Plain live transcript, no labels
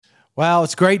Wow,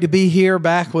 it's great to be here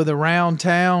back with Around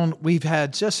Town. We've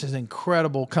had just an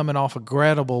incredible, coming off a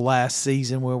incredible last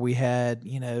season where we had,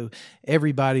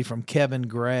 everybody from Kevin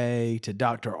Gray to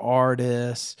Dr.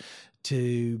 Artis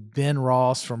to Ben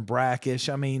Ross from Brackish.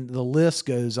 I mean, the list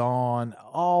goes on,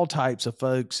 all types of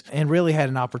folks, and really had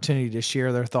an opportunity to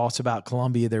share their thoughts about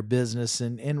Columbia, their business,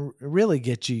 and really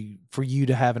for you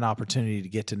to have an opportunity to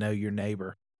get to know your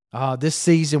neighbor. This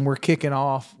season, we're kicking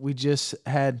off. We just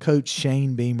had Coach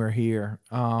Shane Beamer here.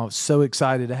 So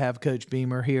excited to have Coach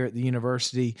Beamer here at the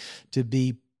university to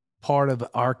be part of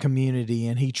our community,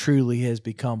 and he truly has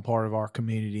become part of our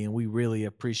community, and we really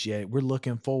appreciate it. We're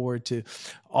looking forward to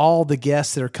all the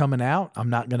guests that are coming out. I'm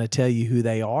not going to tell you who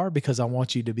they are because I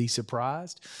want you to be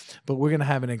surprised, but we're going to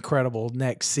have an incredible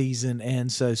next season,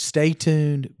 and so stay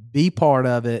tuned, be part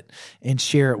of it, and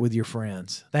share it with your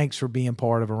friends. Thanks for being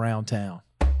part of Around Town.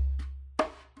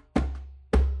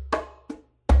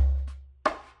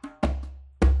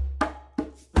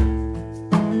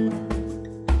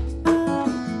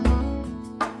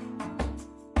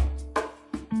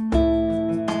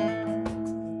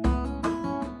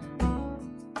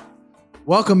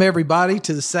 Welcome, everybody,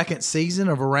 to the second season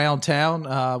of Around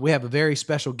Town. We have a very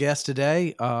special guest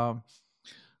today.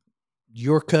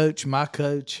 Your coach, my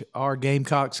coach, our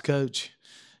Gamecocks coach,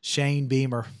 Shane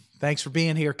Beamer. Thanks for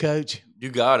being here, Coach. You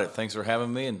got it. Thanks for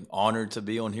having me, and honored to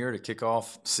be on here to kick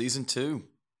off season 2.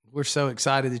 We're so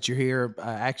excited that you're here.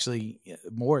 Actually,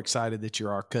 more excited that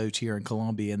you're our coach here in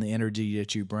Columbia and the energy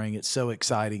that you bring. It's so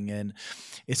exciting, and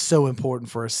it's so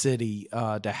important for a city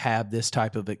to have this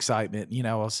type of excitement.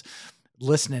 I was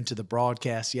listening to the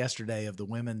broadcast yesterday of the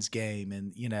women's game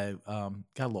and, got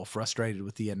a little frustrated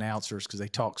with the announcers because they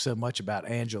talked so much about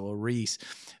Angela Reese,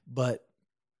 but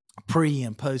pre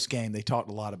and post game, they talked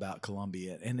a lot about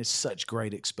Columbia, and it's such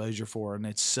great exposure for her, and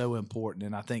it's so important.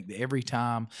 And I think that every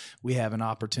time we have an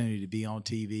opportunity to be on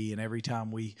TV, and every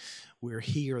time we're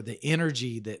here, the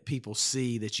energy that people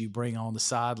see that you bring on the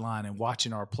sideline and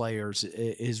watching our players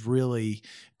is really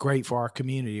great for our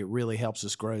community. It really helps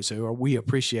us grow. So we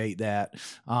appreciate that.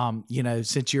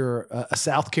 Since you're a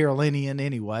South Carolinian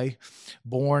anyway,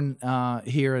 born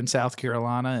here in South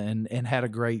Carolina and had a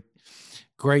great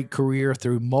career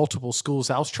through multiple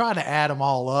schools. I was trying to add them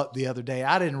all up the other day.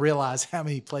 I didn't realize how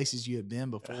many places you had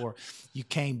been before you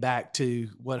came back to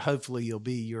what hopefully will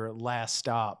be your last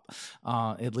stop,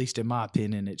 at least in my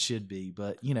opinion, it should be.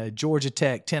 But, Georgia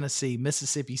Tech, Tennessee,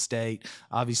 Mississippi State,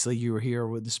 obviously you were here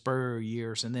with the Spurrier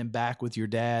years, and then back with your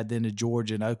dad, then to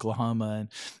Georgia and Oklahoma, and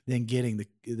then getting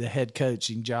the head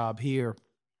coaching job here.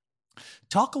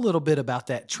 Talk a little bit about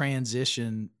that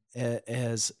transition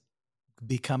as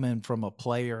becoming from a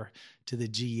player to the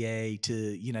GA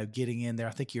to, getting in there. I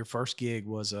think your first gig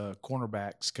was a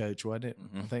cornerbacks coach, wasn't it?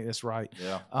 Mm-hmm. I think that's right.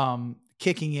 Yeah.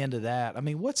 Kicking into that. I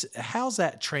mean, how's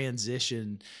that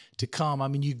transition to come? I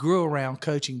mean, you grew around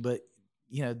coaching, but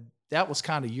that was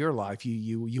kind of your life.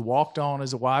 You walked on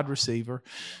as a wide receiver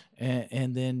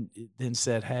and then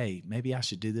said, hey, maybe I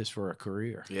should do this for a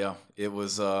career. Yeah, it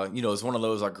was, it was one of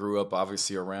those. I grew up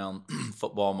obviously around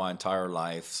football my entire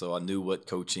life. So I knew what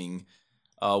coaching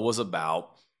was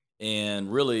about.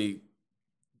 And really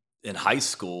in high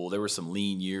school, there were some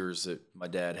lean years that my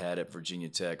dad had at Virginia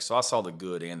Tech. So I saw the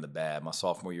good and the bad. My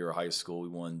sophomore year of high school, we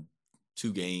won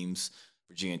 2 games.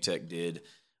 Virginia Tech did.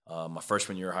 My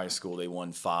freshman year of high school, they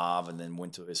won 5 and then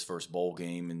went to his first bowl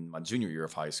game in my junior year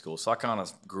of high school. So I kind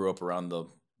of grew up around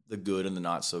the good and the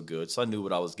not so good. So I knew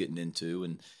what I was getting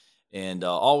into and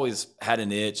always had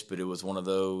an itch, but it was one of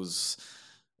those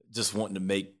just wanting to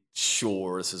make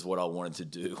sure this is what I wanted to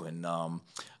do. And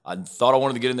I thought I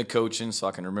wanted to get into coaching, so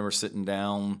I can remember sitting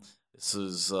down. This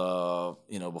is,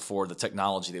 before the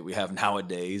technology that we have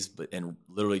nowadays, and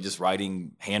literally just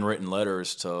writing handwritten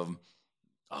letters to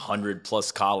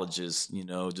 100+ colleges,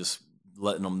 just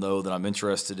letting them know that I'm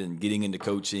interested in getting into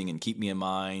coaching and keep me in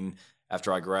mind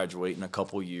after I graduate in a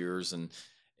couple years.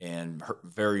 And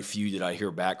very few did I hear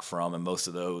back from, and most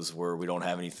of those were, we don't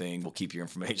have anything, we'll keep your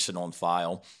information on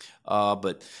file.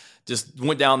 But just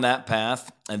went down that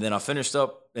path, and then I finished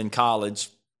up in college,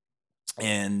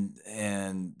 and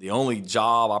the only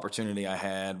job opportunity I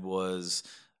had was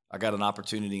I got an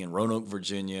opportunity in Roanoke,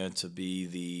 Virginia to be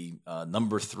the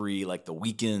number 3, like the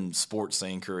weekend sports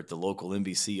anchor at the local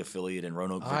NBC affiliate in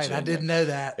Roanoke, Virginia. All right, I didn't know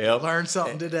that. Yep. Learned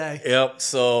something today. Yep.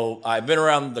 So I've been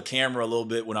around the camera a little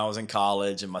bit when I was in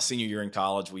college, and my senior year in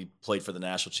college, we played for the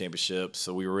national championship.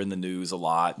 So we were in the news a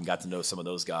lot and got to know some of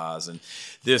those guys. And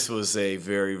this was a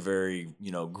very, very,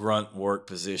 grunt work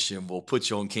position. We'll put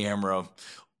you on camera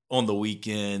on the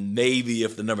weekend, maybe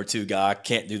if the number 2 guy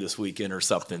can't do this weekend or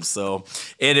something. So,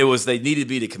 and they needed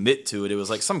me to commit to it. It was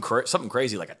like something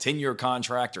crazy, like a 10-year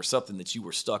contract or something that you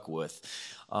were stuck with.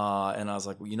 And I was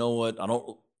like, well, you know what?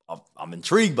 I'm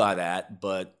intrigued by that,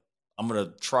 but I'm going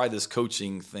to try this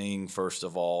coaching thing first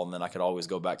of all. And then I could always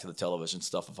go back to the television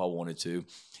stuff if I wanted to.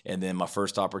 And then my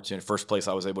first place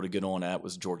I was able to get on at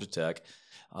was Georgia Tech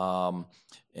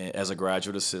as a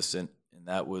graduate assistant. And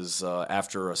that was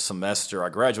after a semester. I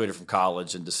graduated from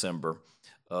college in December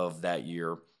of that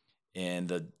year.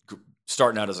 And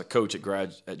starting out as a coach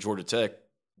at Georgia Tech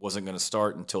wasn't going to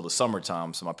start until the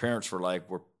summertime. So my parents were like,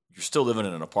 you're still living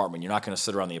in an apartment. You're not going to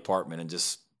sit around the apartment and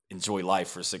just enjoy life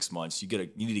for 6 months. You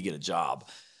need to get a job.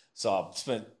 So I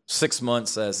spent 6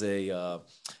 months as a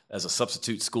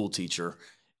substitute school teacher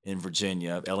in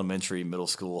Virginia, elementary, middle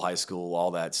school, high school,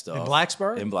 all that stuff. In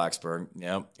Blacksburg? In Blacksburg,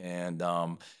 yeah. And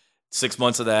 6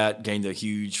 months of that, gained a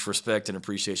huge respect and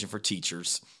appreciation for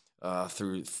teachers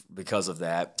because of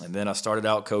that. And then I started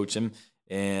out coaching,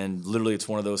 and literally it's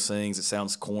one of those things, it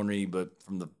sounds corny, but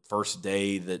from the first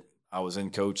day that I was in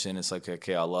coaching, it's like,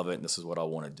 okay, I love it, and this is what I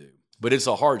want to do. But it's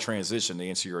a hard transition to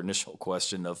answer your initial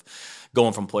question of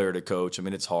going from player to coach. I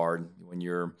mean, it's hard when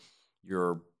you're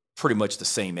pretty much the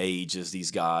same age as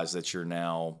these guys that you're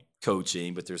now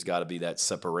coaching, but there's got to be that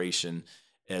separation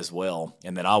as well.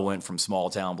 And then I went from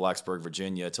small town Blacksburg,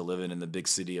 Virginia, to living in the big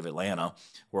city of Atlanta,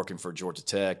 working for Georgia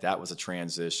Tech. That was a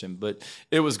transition, but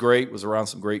it was great. It was around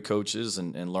some great coaches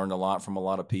and learned a lot from a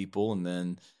lot of people. And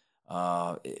then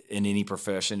in any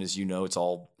profession, as you know, it's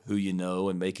all who you know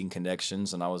and making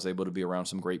connections. And I was able to be around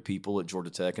some great people at Georgia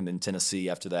Tech and then Tennessee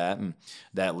after that. And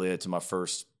that led to my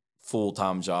first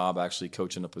full-time job, actually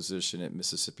coaching a position at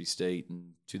Mississippi State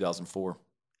in 2004.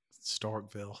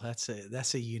 Starkville.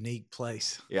 That's a unique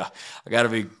place. Yeah. I got to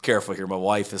be careful here. My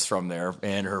wife is from there,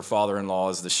 and her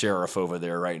father-in-law is the sheriff over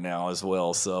there right now as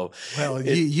well. So, well,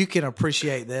 you can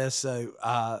appreciate this. So,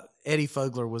 Eddie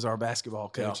Fogler was our basketball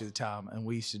coach at the time, and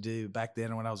we used to do back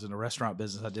then when I was in the restaurant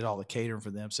business, I did all the catering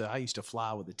for them. So I used to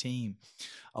fly with the team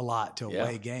a lot to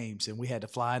away games, and we had to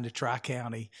fly into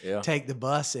Tri-County, take the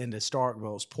bus into Starkville.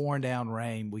 It was pouring down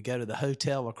rain. We go to the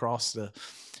hotel across the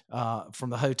from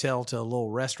the hotel to a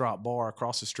little restaurant bar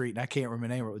across the street, and I can't remember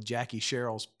the name of it. With Jackie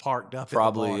Sherrill's parked up.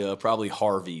 Probably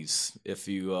Harvey's. If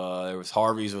you there was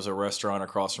Harvey's was a restaurant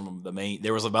across from the main.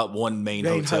 There was about one main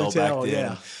hotel back then.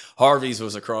 Yeah. Harvey's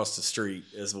was across the street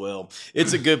as well.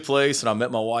 It's a good place, and I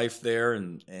met my wife there,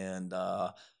 and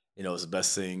you know, it was the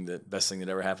best thing that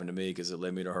ever happened to me because it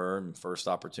led me to her and first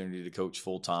opportunity to coach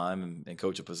full time and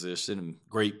coach a position and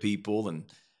great people and.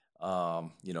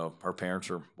 You know, her parents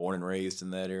were born and raised in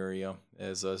that area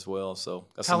as well. So,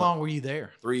 how long were you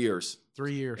there? 3 years.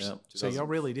 3 years. Yeah, so y'all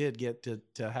really did get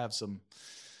to have some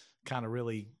kind of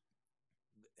really.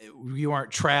 You weren't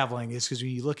traveling. It's because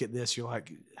when you look at this, you're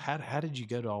like, how did you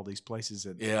go to all these places?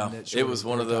 It was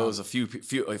one of those a few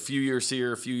years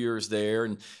here, a few years there,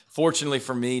 and fortunately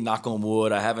for me, knock on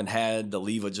wood, I haven't had to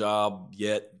leave a job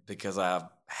yet because I've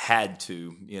had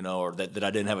to, you know, or that I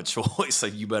didn't have a choice.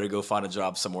 Like, you better go find a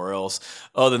job somewhere else.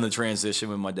 Other than the transition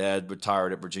when my dad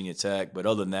retired at Virginia Tech, but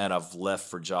other than that, I've left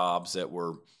for jobs that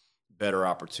were better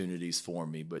opportunities for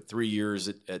me. But 3 years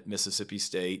at Mississippi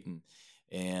State,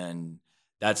 and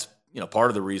that's, you know,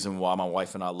 part of the reason why my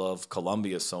wife and I love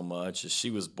Columbia so much is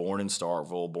she was born in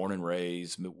Starkville, born and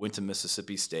raised, went to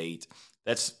Mississippi State.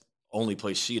 That's the only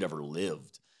place she'd ever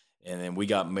lived. And then we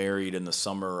got married in the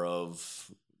summer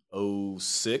of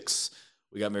 2006.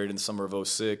 We got married in the summer of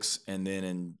 2006, and then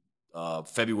in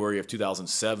February of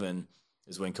 2007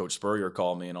 is when Coach Spurrier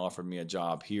called me and offered me a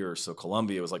job here. So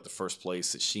Columbia was like the first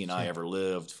place that she and I ever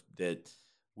lived that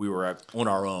we were on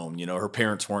our own. You know, her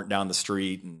parents weren't down the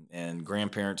street and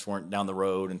grandparents weren't down the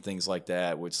road and things like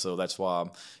that. So that's why,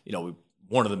 you know,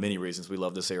 one of the many reasons we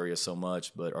love this area so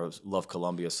much, or love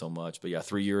Columbia so much. But yeah,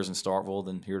 3 years in Starkville,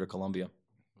 then here to Columbia.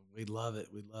 We love it.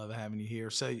 We love having you here.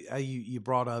 So you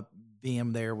brought up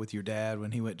being there with your dad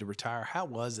when he went to retire. How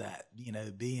was that, you know,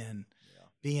 being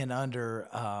under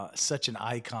such an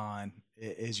icon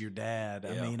as your dad?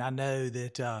 I mean, I know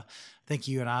that I think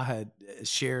you and I had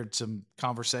shared some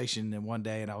conversation in one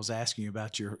day, and I was asking you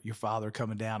about your father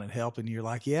coming down and helping. You're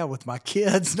like, yeah, with my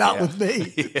kids, not with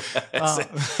me.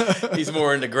 He's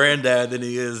more into granddad than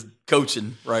he is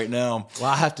coaching right now. Well,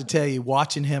 I have to tell you,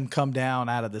 watching him come down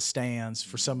out of the stands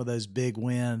for some of those big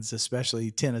wins,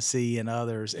 especially Tennessee and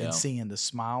others, and seeing the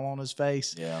smile on his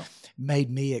face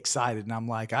made me excited. And I'm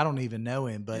like, I don't even know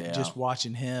him, but just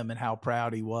watching him and how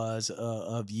proud he was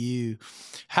of you.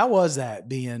 How was that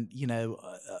being, you know,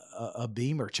 a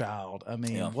Beamer child. I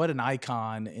mean, Yeah. what an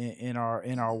icon in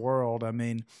our world. I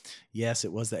mean, yes,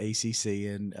 it was the ACC,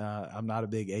 and I'm not a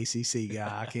big ACC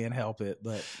guy. I can't help it,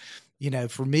 but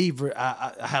for me,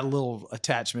 I had a little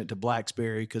attachment to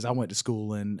Blacksburg because I went to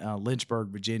school in Lynchburg,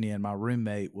 Virginia, and my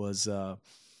roommate was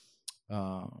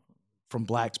from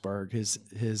Blacksburg.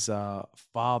 His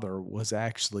father was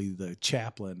actually the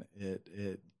chaplain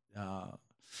at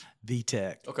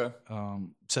VTech. Okay.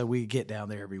 So we get down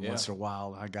there every once in a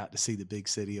while. I got to see the big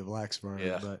city of Blacksburg.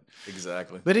 Yeah, but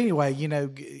exactly. But anyway,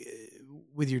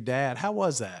 with your dad, how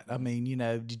was that? I mean,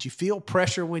 did you feel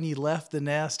pressure when you left the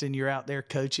nest and you're out there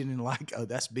coaching and like, oh,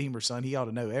 that's Beamer's son, he ought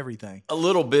to know everything? A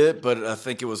little bit, but I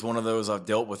think it was one of those, I've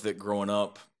dealt with it growing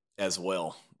up as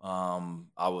well.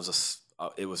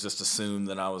 It was just assumed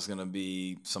that I was going to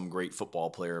be some great football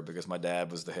player because my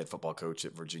dad was the head football coach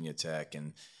at Virginia Tech,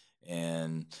 and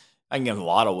I can get in a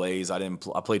lot of ways. I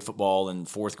played football in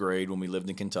 4th grade when we lived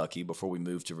in Kentucky before we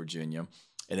moved to Virginia,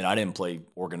 and then I didn't play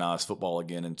organized football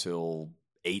again until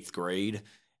 8th grade,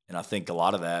 and I think a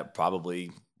lot of that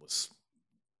probably was,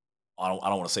 I don't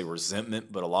want to say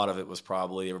resentment, but a lot of it was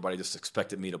probably everybody just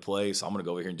expected me to play, so I'm going to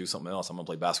go over here and do something else. I'm going to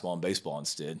play basketball and baseball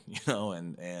instead,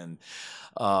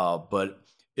 but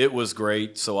it was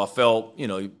great. So I felt,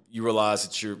 you realize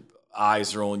that your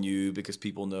eyes are on you because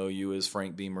people know you as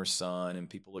Frank Beamer's son, and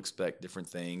people expect different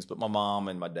things. But my mom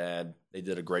and my dad, they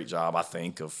did a great job, I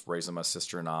think, of raising my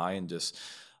sister and I, and just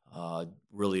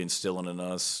really instilling in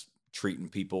us treating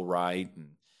people right.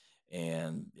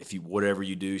 And whatever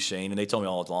you do, Shane, and they tell me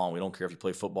all along, we don't care if you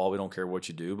play football, we don't care what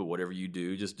you do, but whatever you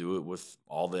do, just do it with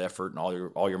all the effort and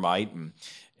all your might,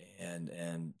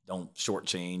 and don't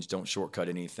shortchange, don't shortcut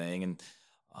anything, and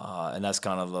that's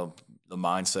kind of the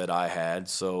mindset I had.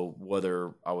 So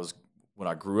whether when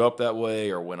I grew up that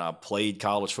way, or when I played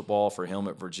college football for him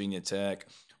at Virginia Tech,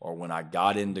 or when I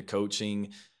got into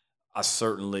coaching, I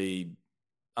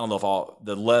don't know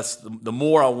if the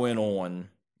more I went on,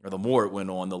 or the more it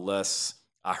went on, the less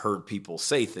I heard people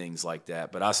say things like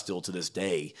that. But I still, to this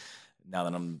day, now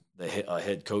that I'm the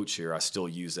head coach here, I still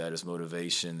use that as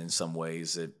motivation in some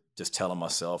ways, that just telling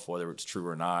myself, whether it's true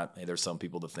or not, hey, there's some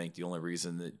people that think the only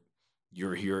reason that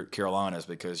you're here at Carolina is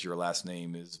because your last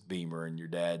name is Beamer and your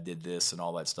dad did this and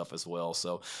all that stuff as well.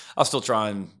 So I'll still try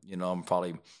and, I'm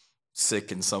probably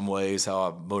sick in some ways how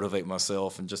I motivate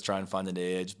myself and just try and find an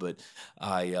edge, but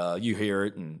you hear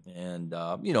it, and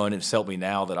it's helped me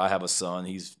now that I have a son.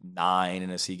 He's 9,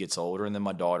 and as he gets older, and then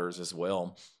my daughters as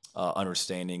well,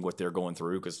 understanding what they're going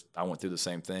through, because I went through the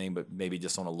same thing, but maybe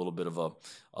just on a little bit of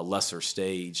a lesser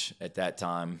stage at that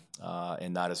time,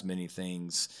 and not as many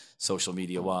things social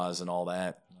media wise and all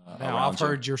that. Now, I've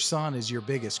heard your son is your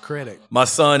biggest critic. My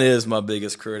son is my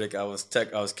biggest critic. I was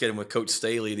kidding with Coach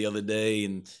Staley the other day,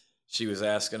 and she was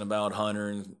asking about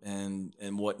Hunter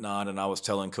and whatnot, and I was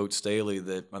telling Coach Staley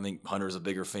that I think Hunter's a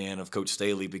bigger fan of Coach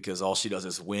Staley because all she does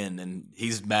is win, and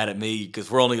he's mad at me because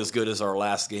we're only as good as our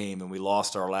last game, and we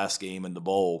lost our last game in the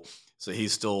bowl, so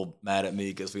he's still mad at me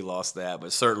because we lost that.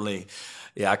 But certainly,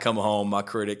 I come home, my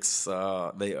critics,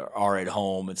 they are at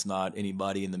home. It's not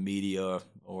anybody in the media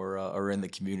or in the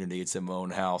community. It's in my own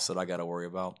house that I got to worry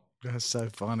about. That's so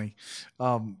funny.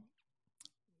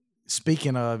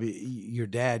 Speaking of your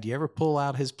dad, do you ever pull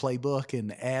out his playbook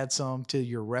and add some to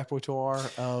your repertoire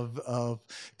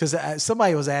because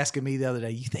somebody was asking me the other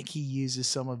day, you think he uses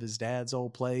some of his dad's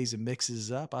old plays and mixes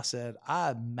up? I said,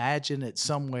 I imagine it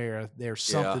somewhere there's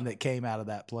something that came out of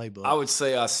that playbook. I would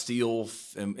say I steal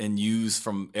and use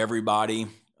from everybody,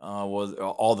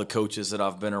 all the coaches that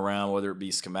I've been around, whether it be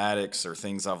schematics or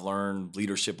things I've learned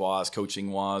leadership-wise,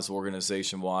 coaching-wise,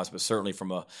 organization-wise, but certainly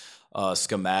from a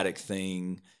schematic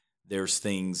thing, there's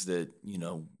things that,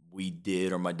 we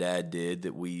did or my dad did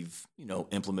that we've,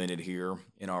 implemented here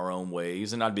in our own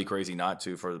ways. And I'd be crazy not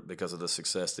to because of the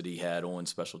success that he had on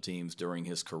special teams during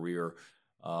his career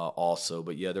also.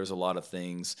 But, there's a lot of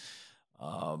things,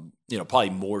 probably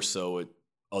more so at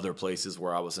other places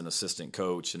where I was an assistant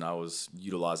coach and I was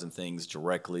utilizing things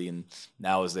directly. And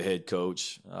now as the head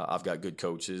coach, I've got good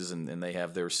coaches and they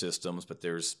have their systems, but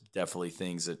there's definitely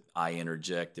things that I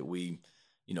interject that we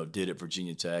did at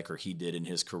Virginia Tech or he did in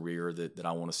his career that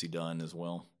I want to see done as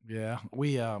well. Yeah.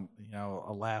 We, I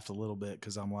laughed a little bit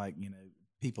because I'm like,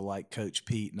 people like Coach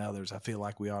Pete and others, I feel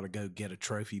like we ought to go get a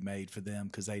trophy made for them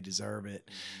because they deserve it.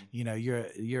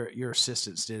 Mm-hmm. Your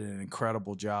assistants did an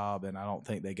incredible job, and I don't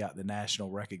think they got the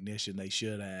national recognition they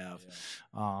should have.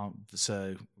 Yeah.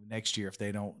 So next year, if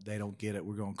they don't get it,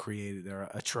 we're going to create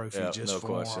a trophy just for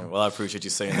question. them. Well, I appreciate you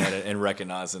saying that and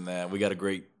recognizing that. We got a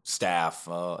great staff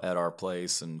at our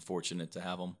place, and fortunate to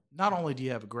have them. Not only do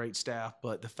you have a great staff,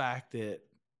 but the fact that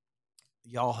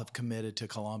y'all have committed to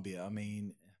Columbia. I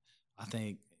mean, I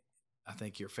think I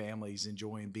think your family's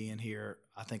enjoying being here.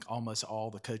 I think almost all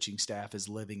the coaching staff is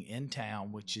living in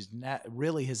town, which is not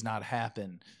really has not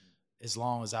happened as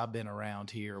long as I've been around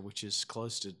here, which is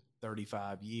close to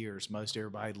 35 years. Most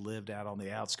everybody lived out on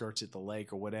the outskirts at the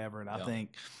lake or whatever, and Yeah.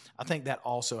 I think that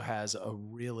also has a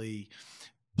really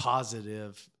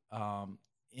positive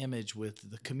image with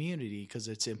the community because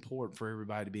it's important for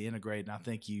everybody to be integrated. And I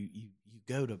think you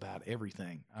go to about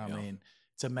everything. I mean,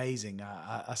 it's amazing.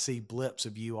 I see blips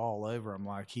of you all over. I'm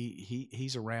like,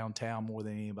 he's around town more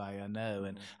than anybody I know,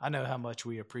 and I know how much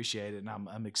we appreciate it. And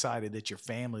I'm excited that your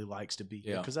family likes to be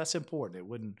here because that's important. It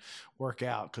wouldn't work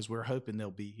out because we're hoping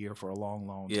they'll be here for a long,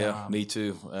 long time. Yeah, me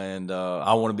too. And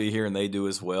I want to be here, and they do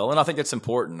as well. And I think it's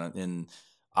important. And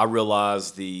I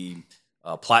realize the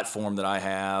platform that I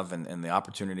have and the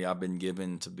opportunity I've been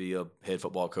given to be a head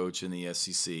football coach in the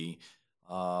SEC.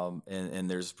 And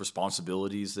there's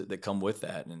responsibilities that come with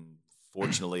that. And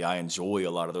fortunately, I enjoy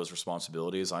a lot of those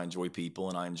responsibilities. I enjoy people,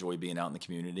 and I enjoy being out in the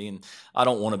community. And I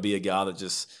don't want to be a guy that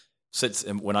just sits.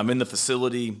 And when I'm in the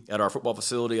facility, at our football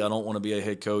facility, I don't want to be a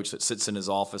head coach that sits in his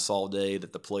office all day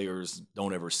that the players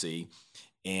don't ever see.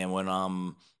 And when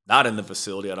I'm not in the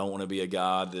facility, I don't want to be a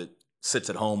guy that sits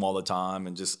at home all the time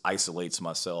and just isolates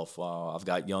myself. I've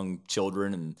got young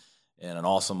children and an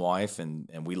awesome wife, and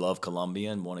we love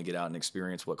Columbia and want to get out and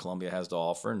experience what Columbia has to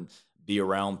offer and be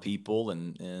around people.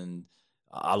 And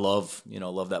I love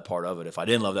that part of it. If I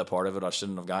didn't love that part of it, I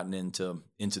shouldn't have gotten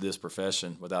into this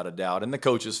profession, without a doubt. And the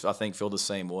coaches, I think, feel the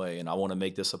same way. And I want to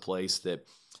make this a place that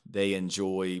they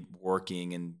enjoy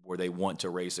working and where they want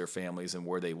to raise their families and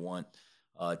where they want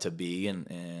to be.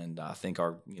 And I think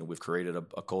we've created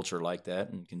a culture like that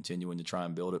and continuing to try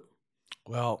and build it.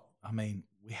 Well, I mean,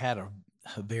 we had a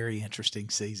very interesting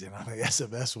season. I think that's the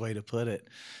best way to put it.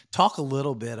 Talk a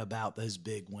little bit about those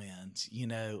big wins.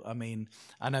 I mean,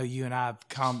 I know you and I have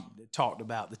talked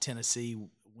about the Tennessee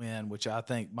win, which I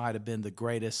think might have been the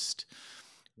greatest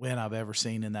win I've ever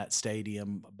seen in that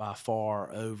stadium by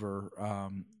far over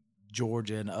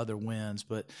Georgia and other wins.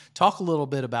 But talk a little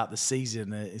bit about the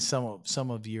season, some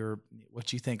of your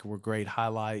what you think were great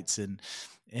highlights and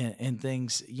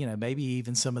things, maybe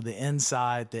even some of the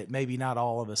inside that maybe not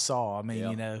all of us saw. I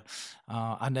mean,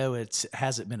 I know it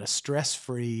hasn't been a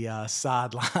stress-free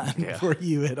sideline for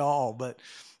you at all, but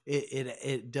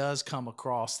it does come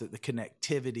across that the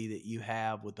connectivity that you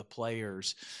have with the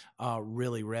players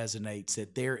really resonates,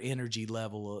 that their energy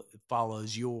level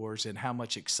follows yours and how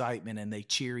much excitement, and they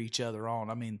cheer each other on.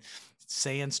 I mean,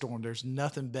 Sandstorm, there's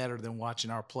nothing better than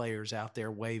watching our players out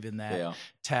there waving that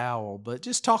towel. But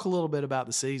just talk a little bit about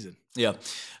the season. Yeah.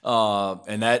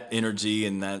 And that energy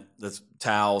and that's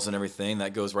towels and everything,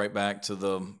 that goes right back to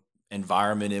the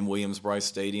environment in Williams-Brice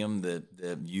Stadium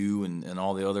that you and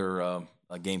all the other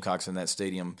Gamecocks in that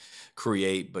stadium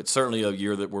create. But certainly a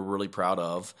year that we're really proud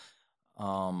of.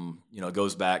 It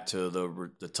goes back to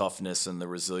the toughness and the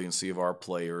resiliency of our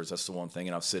players. That's the one thing,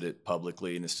 and I've said it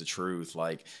publicly, and it's the truth.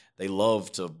 Like, they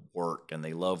love to work and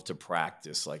they love to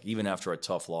practice. Like, even after a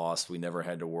tough loss, we never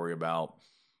had to worry about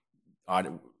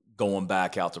going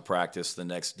back out to practice the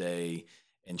next day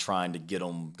and trying to get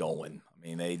them going. I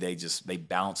mean, they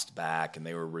bounced back and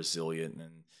they were resilient,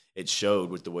 and it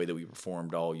showed with the way that we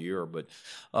performed all year. But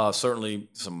certainly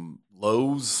some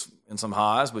lows and some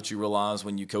highs, but you realize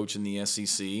when you coach in the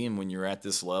SEC and when you're at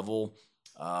this level,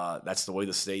 that's the way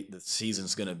the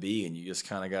season's going to be, and you just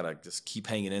kind of got to just keep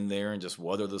hanging in there and just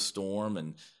weather the storm.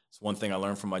 And it's one thing I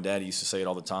learned from my dad. He used to say it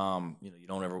all the time.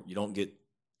 You don't get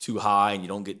too high and you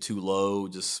don't get too low.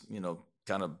 Just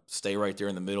kind of stay right there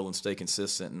in the middle and stay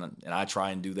consistent. And I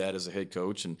try and do that as a head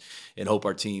coach, and hope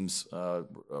our teams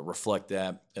reflect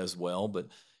that as well. But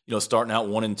starting out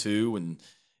 1-2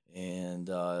 and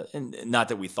not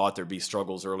that we thought there'd be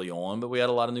struggles early on, but we had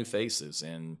a lot of new faces,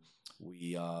 and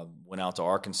we went out to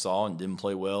Arkansas and didn't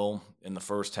play well in the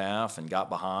first half and got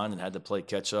behind and had to play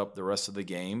catch up the rest of the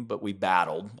game. But we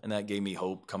battled, and that gave me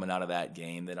hope coming out of that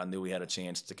game that I knew we had a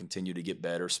chance to continue to get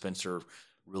better. Spencer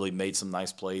really made some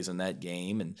nice plays in that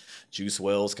game, and Juice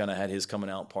Wells kind of had his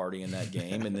coming out party in that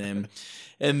game. and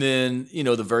then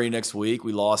the very next week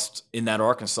we lost in that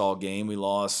Arkansas game. We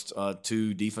lost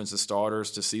two defensive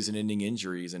starters to season-ending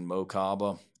injuries in Mo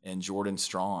Kaba and Jordan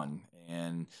Strawn,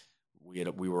 and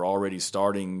we were already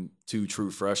starting two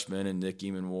true freshmen in Nick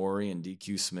Emanwari and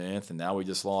DQ Smith, and now we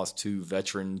just lost two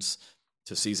veterans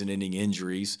to season-ending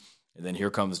injuries. And then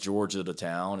here comes Georgia to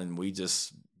town, and we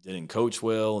just didn't coach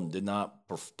well and did not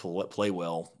play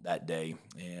well that day.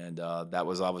 And that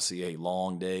was obviously a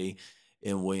long day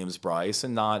in Williams-Brice,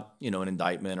 and not an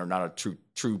indictment or not a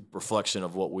true reflection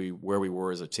of where we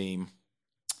were as a team.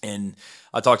 And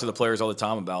I talk to the players all the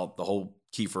time about the whole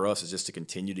key for us is just to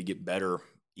continue to get better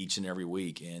each and every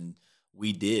week. And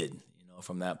we did,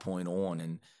 from that point on.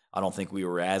 And I don't think we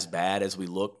were as bad as we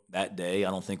looked that day. I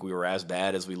don't think we were as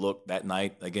bad as we looked that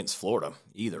night against Florida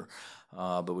either.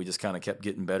 But we just kind of kept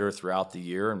getting better throughout the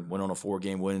year and went on a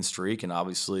 4-game winning streak. And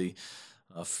obviously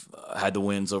had the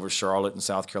wins over Charlotte and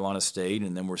South Carolina State.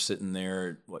 And then we're sitting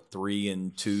there,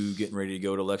 3-2, getting ready to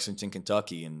go to Lexington,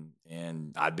 Kentucky.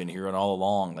 And I've been hearing all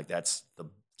along, like, that's the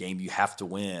game you have to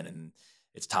win. And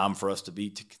it's time for us to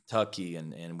beat Kentucky,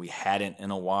 and we hadn't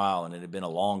in a while, and it had been a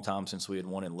long time since we had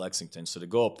won in Lexington. So to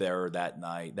go up there that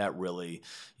night, that really,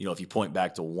 if you point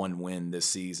back to one win this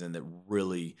season that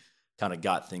really kind of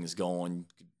got things going,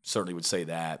 certainly would say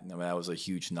that. I mean, that was a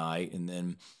huge night. And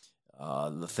then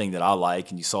the thing that I like,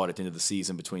 and you saw it at the end of the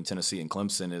season between Tennessee and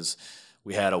Clemson, is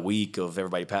we had a week of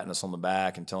everybody patting us on the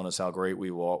back and telling us how great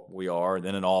we are, and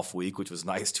then an off week, which was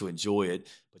nice to enjoy it.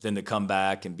 But then to come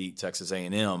back and beat Texas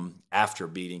A&M after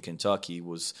beating Kentucky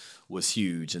was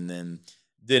huge. And then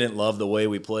didn't love the way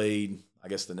we played. I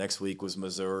guess the next week was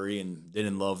Missouri, and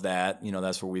didn't love that.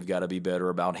 That's where we've got to be better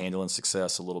about handling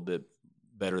success a little bit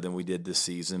better than we did this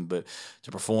season. But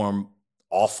to perform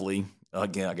awfully,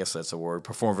 again, I guess that's a word,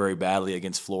 perform very badly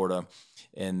against Florida,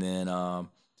 and then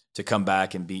to come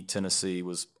back and beat Tennessee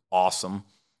was awesome.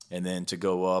 And then to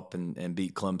go up and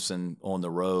beat Clemson on the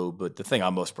road. But the thing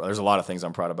there's a lot of things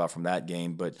I'm proud about from that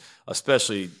game, but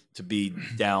especially to be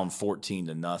down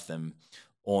 14-0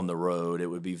 on the road, it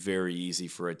would be very easy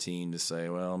for a team to say,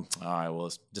 well, all right, well,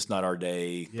 it's just not our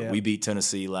day. Yeah. But we beat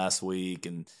Tennessee last week,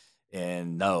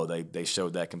 and no, they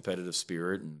showed that competitive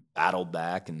spirit and battled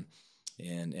back and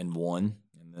won.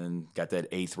 And then got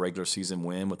that 8th regular season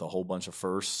win with a whole bunch of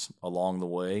firsts along the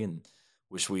way, and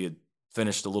wish we had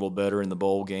finished a little better in the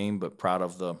bowl game, but proud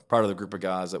of the group of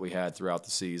guys that we had throughout the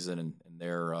season and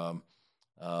their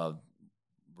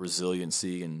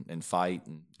resiliency and fight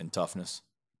and toughness.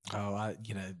 Oh,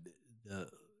 the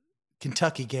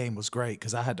Kentucky game was great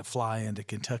because I had to fly into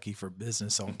Kentucky for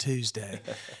business on Tuesday.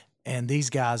 And these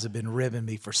guys have been ribbing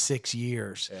me for 6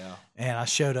 years. Yeah. And I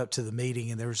showed up to the meeting,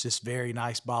 and there was this very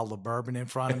nice bottle of bourbon in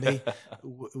front of me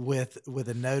with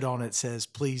a note on it that says,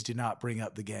 "Please do not bring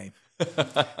up the game."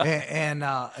 and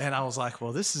I was like,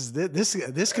 well, this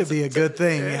could be a good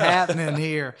thing happening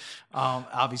here.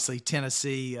 Obviously,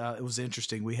 Tennessee. It was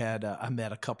interesting. We had I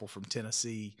met a couple from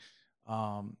Tennessee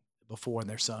before, and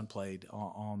their son played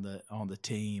on the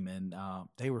team, and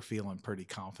they were feeling pretty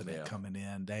confident coming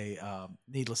in. They,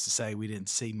 needless to say, we didn't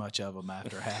see much of them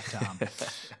after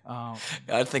halftime.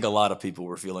 I think a lot of people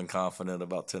were feeling confident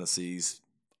about Tennessee's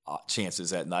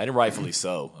chances that night, and rightfully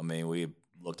so. I mean, we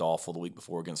looked awful the week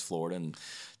before against Florida, and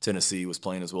Tennessee was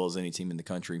playing as well as any team in the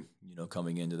country,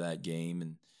 coming into that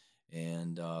game,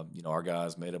 and our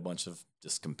guys made a bunch of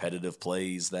just competitive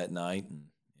plays that night, and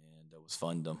it was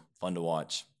fun to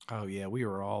watch. Oh, yeah, we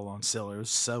were all on Siller. It was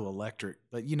so electric.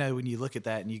 But, when you look at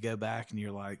that and you go back and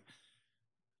you're like,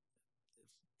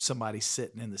 somebody's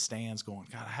sitting in the stands going,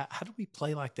 God, how do we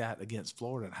play like that against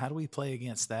Florida? And how do we play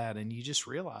against that? And you just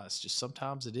realize just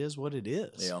sometimes it is what it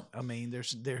is. Yeah. I mean,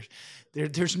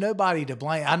 there's nobody to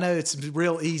blame. I know it's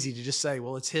real easy to just say,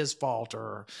 well, it's his fault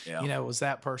or, it was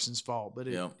that person's fault. But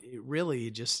it really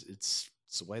it's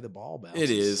the way the ball bounces. It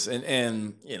is.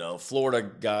 And Florida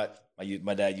got –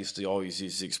 my dad used to always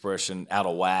use the expression out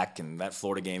of whack, and that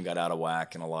Florida game got out of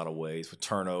whack in a lot of ways with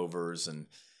turnovers and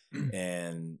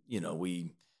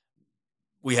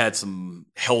we had some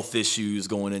health issues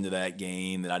going into that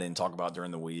game that I didn't talk about during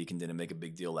the week and didn't make a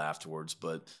big deal afterwards.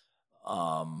 But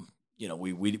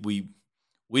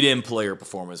we didn't play or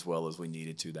perform as well as we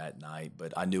needed to that night.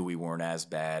 But I knew we weren't as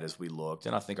bad as we looked,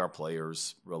 and I think our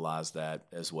players realized that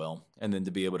as well. And then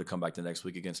to be able to come back the next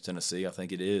week against Tennessee, I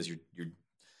think it is.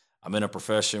 I'm in a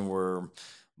profession where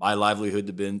my livelihood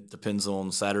depends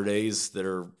on Saturdays that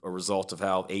are a result of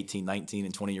how 18, 19,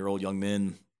 and 20-year-old young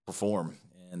men perform.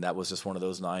 And that was just one of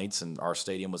those nights, and our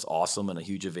stadium was awesome and a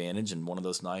huge advantage, and one of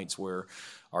those nights where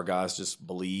our guys just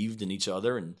believed in each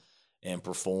other and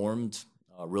performed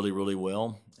really, really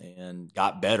well and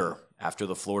got better. After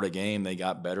the Florida game, they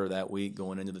got better that week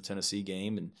going into the Tennessee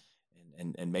game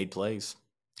and made plays.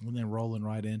 And then rolling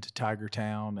right into Tiger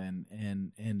Town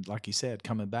and like you said,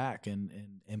 coming back and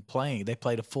playing. They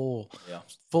played a full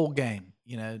game.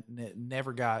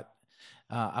 Never got.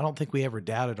 I don't think we ever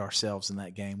doubted ourselves in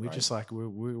that game. We're just like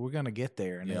we're going to get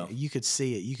there, and you could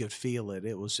see it, you could feel it.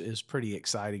 It was pretty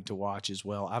exciting to watch as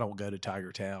well. I don't go to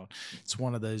Tiger Town. It's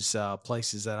one of those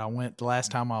places that I went the last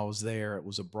time I was there. It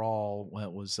was a brawl.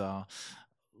 It was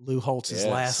Lou Holtz's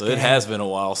Yeah, last so game. it has been a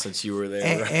while since you were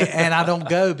there. And I don't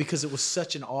go because it was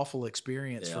such an awful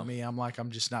experience Yeah. for me. I'm like,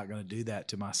 I'm just not going to do that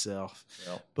to myself.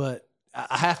 Yep. But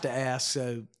I have to ask,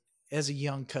 so as a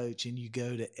young coach and you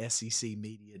go to SEC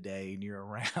Media Day and you're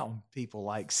around people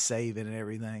like Saban and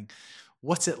everything,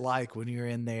 what's it like when you're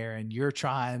in there and you're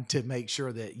trying to make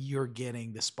sure that you're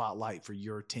getting the spotlight for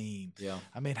your team? Yeah.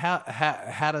 I mean,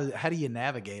 how do you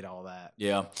navigate all that?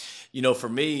 Yeah. For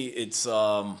me, it's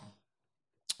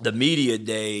the media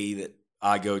day that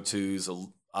I go to is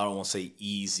I don't want to say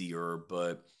easier,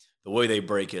 but the way they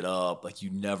break it up, like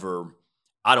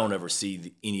I don't ever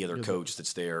see any other coach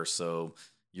that's there. So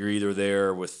you're either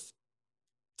there with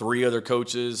 3 other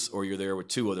coaches or you're there with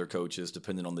 2 other coaches,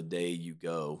 depending on the day you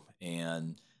go.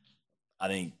 And I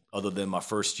think other than my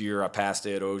first year, I passed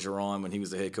Ed Ogeron when he was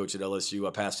the head coach at LSU.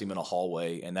 I passed him in a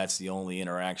hallway, and that's the only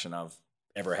interaction I've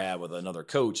ever had with another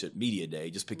coach at media day,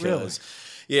 just because,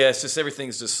 it's just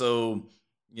everything's just so,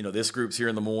 this group's here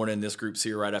in the morning, this group's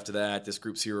here right after that, this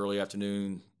group's here early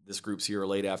afternoon, this group's here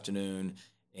late afternoon,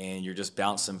 and you're just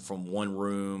bouncing from one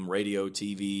room, radio,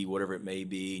 TV, whatever it may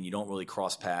be, and you don't really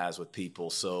cross paths with people.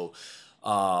 So,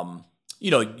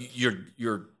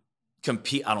 you're I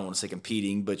don't want to say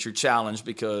competing, but you're challenged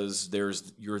because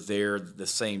you're there the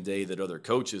same day that other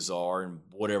coaches are, and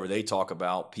whatever they talk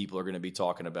about, people are going to be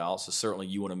talking about. So certainly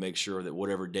you want to make sure that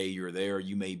whatever day you're there,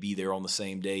 you may be there on the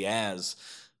same day as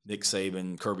Nick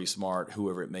Saban, Kirby Smart,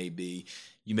 whoever it may be.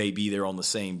 You may be there on the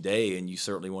same day, and you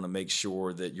certainly want to make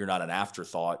sure that you're not an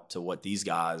afterthought to what these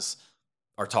guys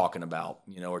are talking about,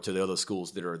 or to the other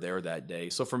schools that are there that day.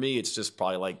 So for me, it's just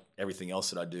probably like everything else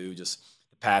that I do, just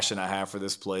passion I have for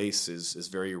this place is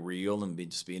very real, and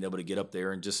just being able to get up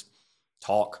there and just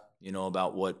talk,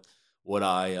 about what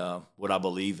I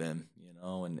believe in,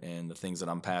 and the things that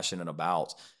I'm passionate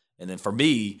about. And then for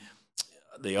me,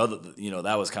 the other,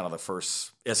 that was kind of the first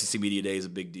SEC Media Day is a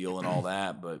big deal and all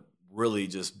that, but really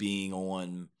just being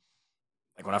on,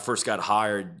 like when I first got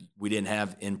hired, we didn't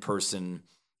have in-person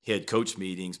head coach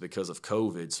meetings because of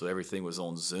COVID, so everything was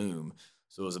on Zoom.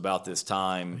 So it was about this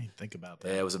time. I didn't think about that.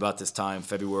 Yeah, it was about this time,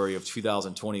 February of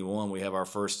 2021. We have our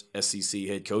first SEC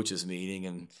head coaches meeting,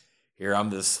 and here I'm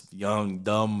this young,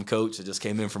 dumb coach that just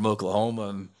came in from Oklahoma,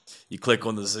 and you click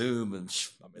on the Zoom, and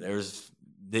there's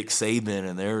Nick Saban,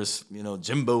 and there's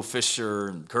Jimbo Fisher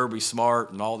and Kirby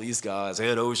Smart and all these guys,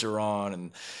 Ed Ogeron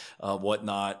and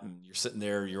whatnot, and you're sitting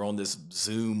there, you're on this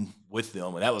Zoom with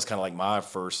them, and that was kind of like my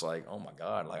first, like, oh my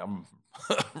God, like I'm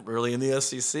really in the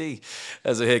SEC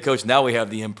as a head coach. Now we have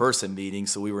the in-person meeting.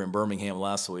 So we were in Birmingham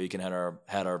last week and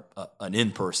had an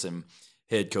in-person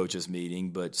head coaches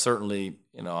meeting. But certainly,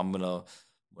 I'm gonna,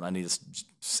 when I need to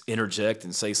interject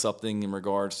and say something in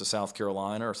regards to South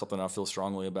Carolina or something I feel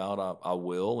strongly about, I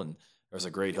will. And there's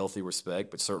a great healthy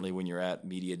respect. But certainly when you're at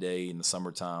media day in the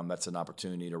summertime, that's an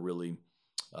opportunity to really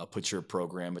put your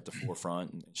program at the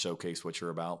forefront and showcase what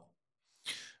you're about.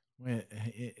 And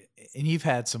you've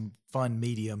had some fun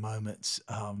media moments.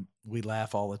 We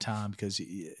laugh all the time because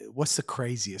what's the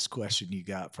craziest question you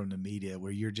got from the media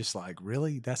where you're just like,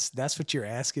 really? That's what you're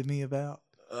asking me about?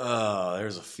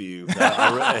 There's a few,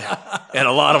 and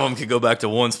a lot of them could go back to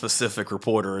one specific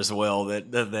reporter as well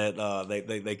that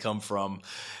they come from.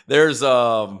 There's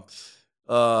I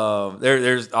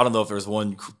don't know if there's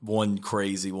one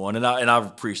crazy one, and I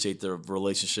appreciate the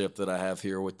relationship that I have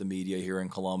here with the media here in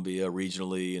Columbia,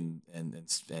 regionally and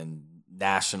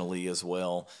nationally as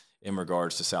well, in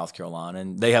regards to South Carolina.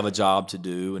 And they have a job to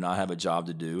do, and I have a job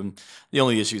to do. And the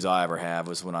only issues I ever have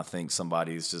is when I think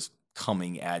somebody's just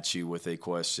coming at you with a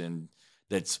question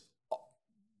that's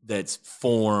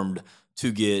formed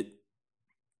to get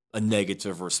a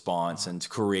negative response and to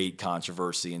create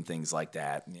controversy and things like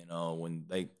that. When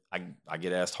I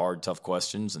get asked hard, tough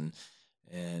questions,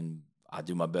 and I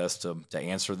do my best to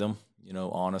answer them,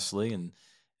 honestly. And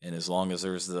as long as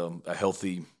there's a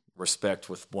healthy respect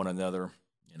with one another,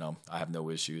 I have no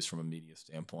issues from a media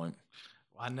standpoint.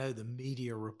 Well, I know the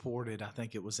media reported, I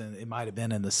think it might have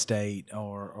been in the State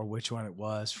or which one it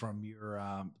was, from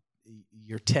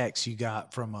your text you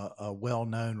got from a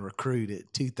well-known recruit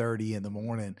at 2:30 in the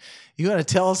morning. You want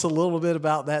to tell us a little bit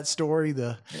about that story?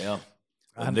 The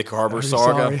Nick Harbor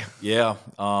saga. Yeah.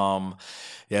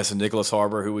 So Nicholas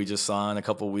Harbor, who we just signed a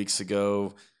couple of weeks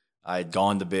ago, I had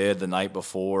gone to bed the night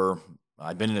before.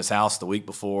 I'd been in his house the week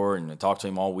before and I talked to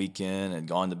him all weekend and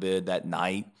gone to bed that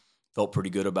night. Felt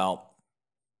pretty good about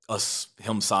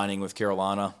him signing with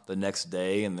Carolina the next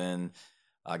day. And then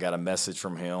I got a message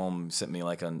from him, sent me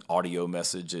like an audio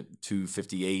message at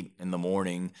 2:58 in the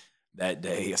morning that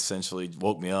day, essentially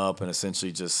woke me up and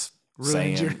essentially just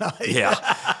ruined saying, your night.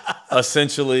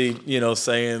 essentially,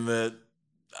 saying that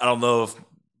I don't know if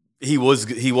He was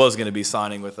going to be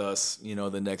signing with us,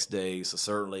 the next day. So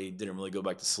certainly didn't really go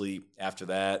back to sleep after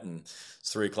that. And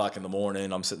it's 3:00 in the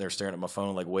morning. I'm sitting there staring at my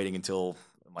phone, like waiting until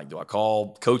I'm like, do I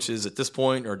call coaches at this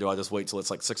point, or do I just wait till it's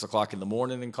like 6:00 in the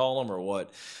morning and call them, or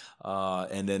what?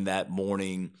 And then that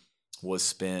morning was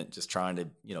spent just trying to,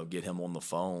 get him on the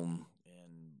phone,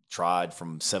 and tried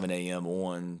from 7 a.m.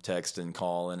 on texting,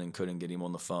 calling, and couldn't get him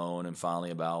on the phone. And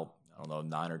finally about, I don't know,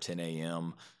 9 or 10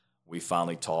 a.m., we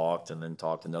finally talked, and then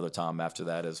talked another time after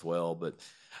that as well. But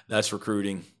that's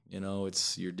recruiting.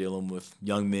 You're dealing with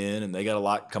young men, and they got a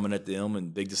lot coming at them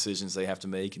and big decisions they have to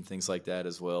make and things like that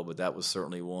as well. But that was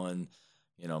certainly one.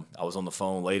 I was on the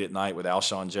phone late at night with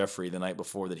Alshon Jeffrey the night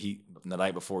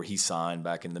before he signed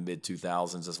back in the mid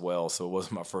 2000s as well. So it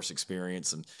wasn't my first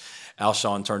experience, and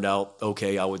Alshon turned out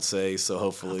okay, I would say. So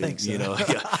hopefully,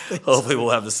 hopefully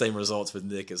we'll have the same results with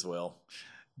Nick as well.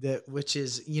 Which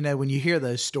is, when you hear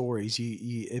those stories,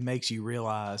 it makes you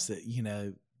realize that,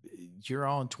 you're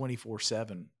on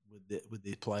 24/7 with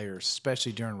the players,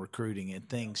 especially during recruiting, and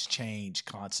things change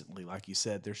constantly. Like you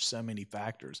said, there's so many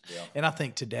factors. Yeah. And I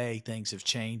think today things have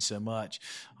changed so much.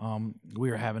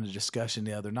 We were having a discussion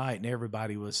the other night, and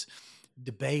everybody was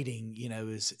debating,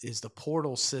 is the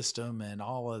portal system and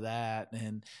all of that.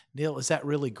 And Neil, is that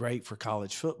really great for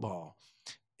college football?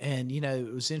 And,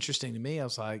 it was interesting to me. I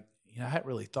was like, I hadn't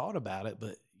really thought about it,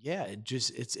 but yeah, it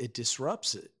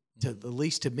disrupts it, to at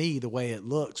least to me, the way it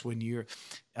looks when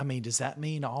does that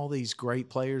mean all these great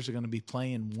players are going to be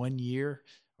playing 1 year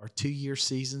or 2 year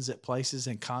seasons at places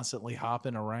and constantly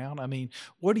hopping around?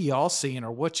 What are y'all seeing,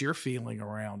 or what's your feeling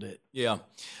around it? Yeah,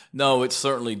 no, it's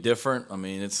certainly different.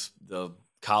 It's the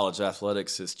college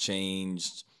athletics has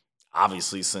changed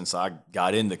obviously since I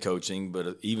got into coaching,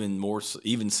 but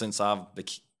even since I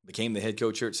became the head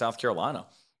coach here at South Carolina.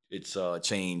 It's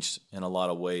changed in a lot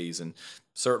of ways, and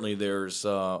certainly there's a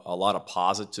lot of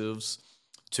positives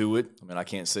to it. I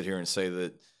can't sit here and say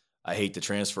that I hate the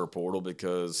transfer portal,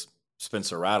 because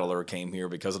Spencer Rattler came here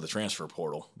because of the transfer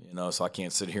portal, so I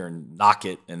can't sit here and knock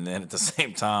it and then at the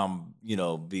same time,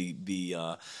 have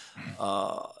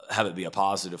it be a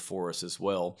positive for us as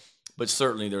well. But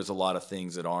certainly there's a lot of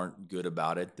things that aren't good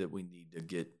about it that we need to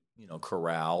get,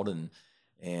 corralled.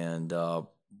 And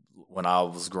when I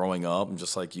was growing up, and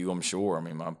just like you, I'm sure,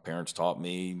 my parents taught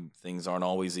me things aren't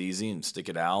always easy, and stick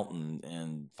it out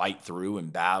and fight through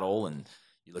and battle. And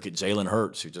you look at Jalen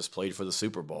Hurts, who just played for the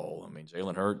Super Bowl.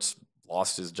 Jalen Hurts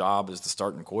lost his job as the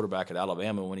starting quarterback at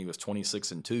Alabama when he was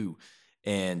 26-2.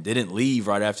 And didn't leave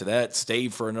right after that,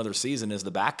 stayed for another season as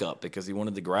the backup because he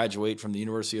wanted to graduate from the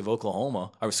University of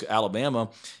Alabama,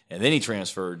 and then he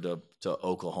transferred to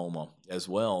Oklahoma as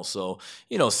well. So,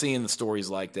 seeing the stories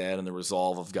like that and the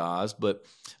resolve of guys, but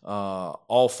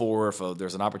all for, if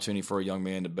there's an opportunity for a young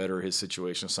man to better his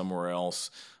situation somewhere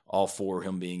else, all for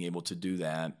him being able to do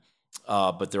that.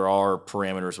 But there are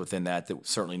parameters within that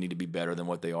certainly need to be better than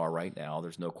what they are right now.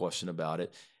 There's no question about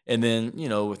it. And then,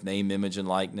 with name, image, and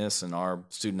likeness, and our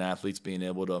student athletes being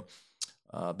able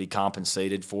to be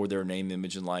compensated for their name,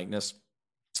 image, and likeness,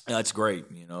 that's great.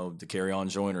 DeCarrion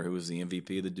Joyner, who was the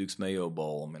MVP of the Dukes Mayo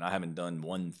Bowl. I haven't done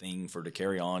one thing for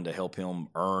DeCarrion to help him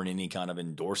earn any kind of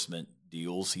endorsement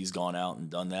deals. He's gone out and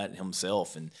done that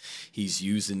himself, and he's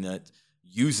using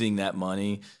that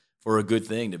money for a good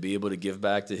thing, to be able to give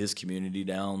back to his community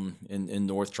down in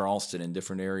North Charleston and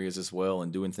different areas as well,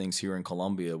 and doing things here in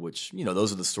Columbia, which,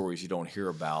 those are the stories you don't hear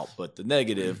about. But the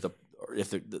negative,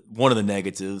 one of the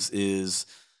negatives is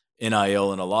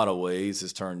NIL in a lot of ways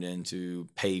has turned into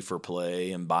pay for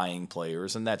play and buying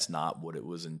players, and that's not what it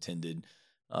was intended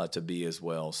to be as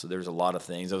well. So there's a lot of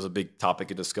things. That was a big topic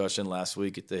of discussion last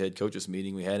week at the head coaches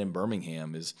meeting we had in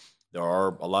Birmingham, is there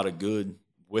are a lot of good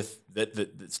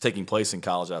that's taking place in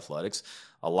college athletics,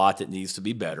 a lot that needs to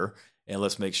be better, and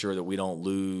let's make sure that we don't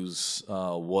lose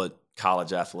what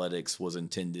college athletics was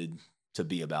intended to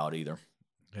be about either.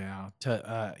 Yeah,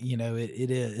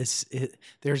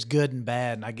 there's good and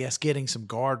bad, and I guess getting some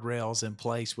guardrails in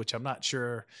place, which I'm not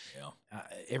sure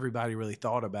everybody really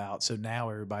thought about. So now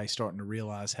everybody's starting to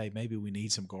realize, hey, maybe we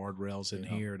need some guardrails in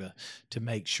here to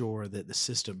make sure that the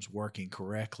system's working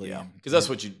correctly. Yeah, because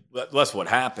that's what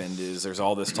happened. Is there's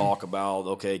all this talk about,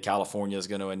 okay, California is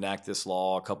going to enact this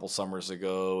law a couple summers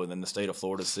ago, and then the state of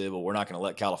Florida said, well, we're not going to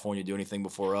let California do anything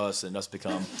before us, and us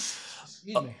become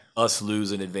us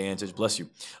lose an advantage. Bless you.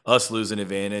 Us lose an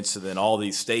advantage. So then all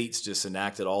these states just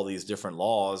enacted all these different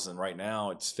laws. And right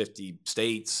now it's 50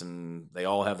 states, and they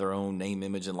all have their own name,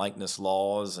 image, and likeness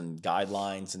laws and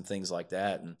guidelines and things like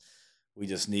that. And we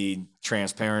just need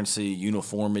transparency,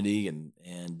 uniformity, and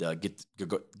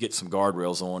get some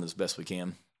guardrails on as best we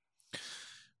can.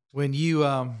 When you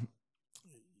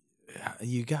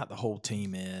you got the whole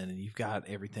team in, and you've got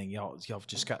everything. Y'all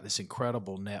just got this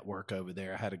incredible network over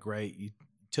there. I had a great. You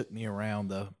took me around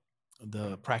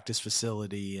the practice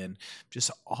facility, and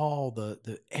just all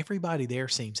the everybody there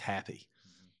seems happy.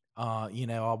 I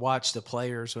watched the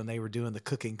players when they were doing the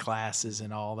cooking classes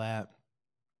and all that.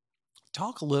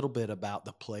 Talk a little bit about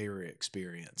the player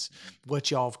experience,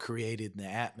 what y'all have created in the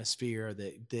atmosphere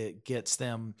that gets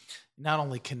them not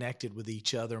only connected with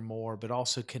each other more, but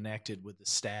also connected with the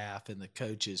staff and the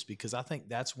coaches. Because I think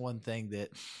that's one thing that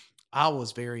I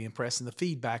was very impressed. And the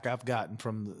feedback I've gotten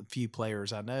from the few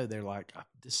players I know, they're like,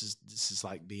 this is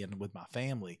like being with my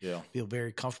family. Yeah. Feel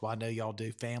very comfortable. I know y'all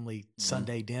do family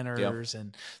Sunday dinners Yeah.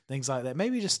 and things like that.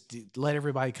 Maybe just let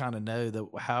everybody kind of know that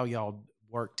how y'all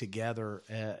work together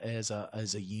as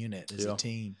a unit, as a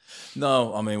team.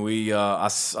 No, I mean, I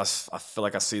feel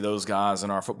like I see those guys in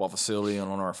our football facility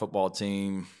and on our football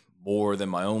team more than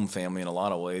my own family in a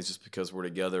lot of ways, just because we're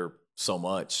together so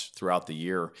much throughout the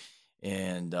year.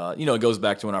 And, it goes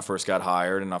back to when I first got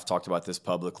hired, and I've talked about this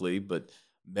publicly, but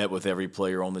met with every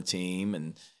player on the team.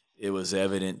 And it was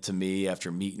evident to me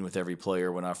after meeting with every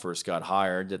player when I first got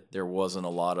hired that there wasn't a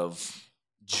lot of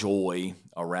joy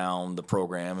around the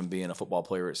program and being a football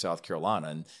player at South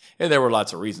Carolina. And there were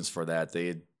lots of reasons for that.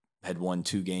 They had won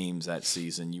 2 games that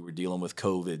season. You were dealing with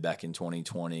COVID back in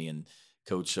 2020, and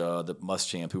Coach the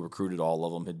Muschamp, who recruited all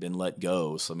of them, had been let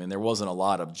go. So, I mean, there wasn't a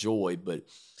lot of joy, but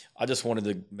I just wanted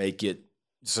to make it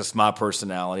just my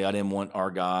personality. I didn't want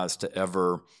our guys to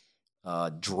ever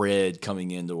dread coming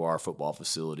into our football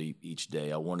facility each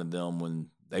day. I wanted them, when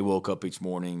they woke up each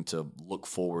morning, to look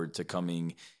forward to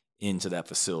coming into that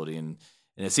facility. And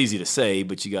it's easy to say,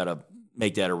 but you got to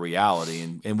make that a reality.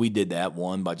 And we did that,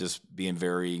 one, by just being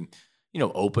very,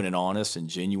 open and honest and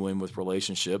genuine with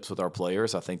relationships with our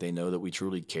players. I think they know that we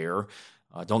truly care.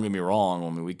 Don't get me wrong. I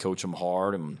mean, we coach them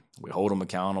hard and we hold them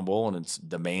accountable, and it's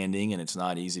demanding, and it's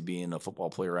not easy being a football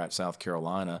player at South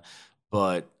Carolina,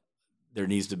 but there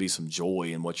needs to be some joy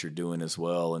in what you're doing as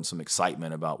well, and some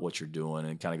excitement about what you're doing.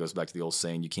 And it kind of goes back to the old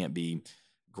saying, you can't be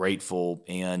grateful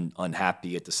and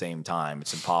unhappy at the same time.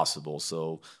 It's impossible.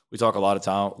 So we talk a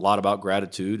lot about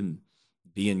gratitude and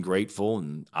being grateful,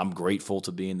 and I'm grateful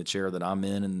to be in the chair that I'm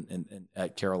in and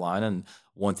at Carolina, and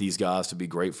want these guys to be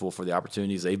grateful for the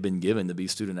opportunities they've been given to be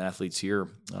student athletes here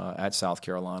at South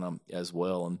Carolina as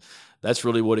well. And that's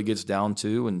really what it gets down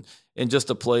to. And just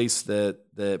a place that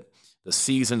the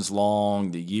season's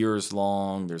long, the year's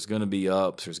long, there's going to be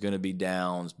ups, there's going to be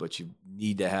downs, but you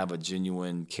need to have a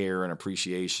genuine care and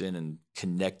appreciation and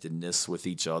connectedness with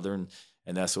each other.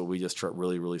 And that's what we just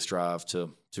really, really strive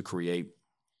to create.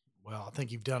 Well, I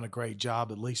think you've done a great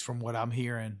job, at least from what I'm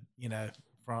hearing,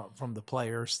 from the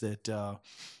players that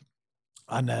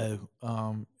I know,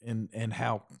 and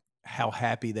how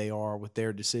happy they are with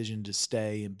their decision to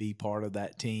stay and be part of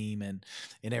that team and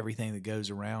everything that goes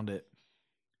around it.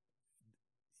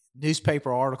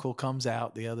 Newspaper article comes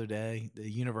out the other day. The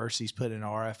university's put an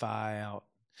RFI out,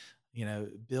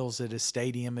 bills it as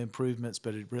stadium improvements,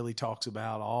 but it really talks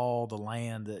about all the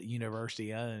land that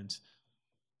university owns.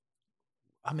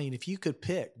 I mean, if you could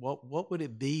pick, what would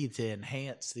it be to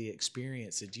enhance the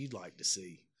experience that you'd like to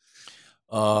see?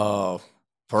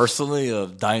 Personally, a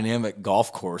dynamic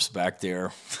golf course back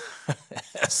there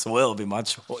as well would be my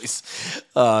choice.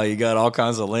 You got all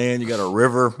kinds of land. You got a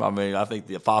river. I mean, I think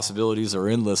the possibilities are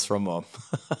endless from a.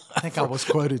 I think I was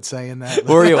quoted saying that.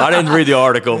 Were you? I didn't read the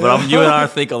article, but you and I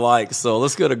think alike. So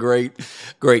let's get a great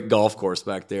golf course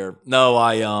back there. No,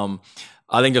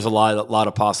 I think there's a lot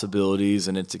of possibilities,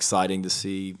 and it's exciting to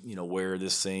see, where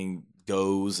this thing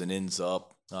goes and ends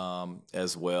up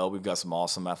as well. We've got some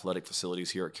awesome athletic facilities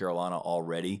here at Carolina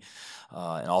already,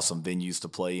 and awesome venues to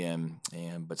play in.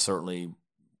 But certainly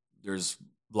there's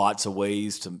lots of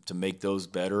ways to make those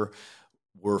better.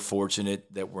 We're fortunate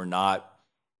that we're not,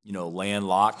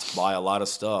 landlocked by a lot of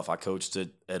stuff. I coached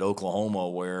at Oklahoma,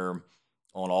 where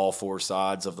on all 4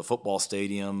 sides of the football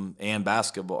stadium and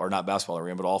basketball, or not basketball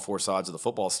arena, but all 4 sides of the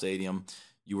football stadium,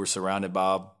 you were surrounded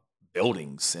by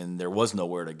buildings, and there was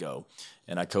nowhere to go.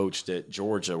 And I coached at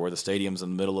Georgia, where the stadium's in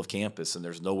the middle of campus and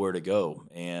there's nowhere to go.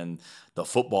 And the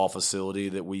football facility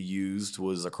that we used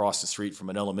was across the street from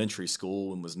an elementary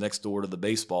school, and was next door to the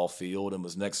baseball field, and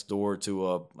was next door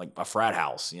to a frat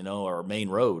house, or a main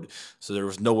road. So there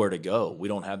was nowhere to go. We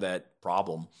don't have that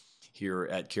problem here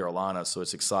at Carolina. So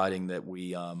it's exciting that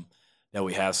we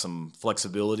have some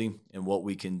flexibility in what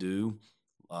we can do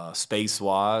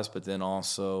space-wise, but then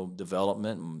also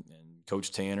development, and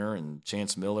Coach Tanner and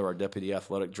Chance Miller, our deputy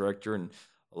athletic director, and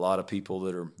a lot of people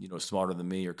that are smarter than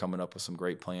me are coming up with some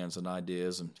great plans and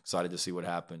ideas, and excited to see what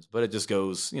happens. But it just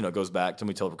goes back to,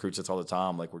 we tell recruits this all the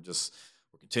time, like we're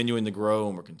continuing to grow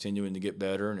and we're continuing to get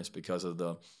better, and it's because of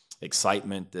the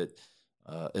excitement that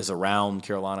is around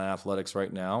Carolina athletics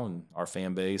right now, and our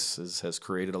fan base has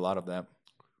created a lot of that.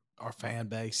 Our fan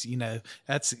base,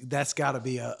 that's got to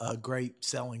be a great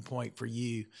selling point for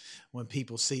you when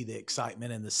people see the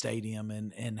excitement in the stadium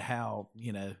and how,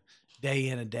 day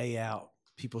in and day out,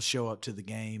 people show up to the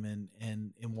game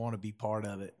and want to be part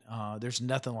of it. There's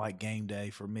nothing like game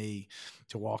day for me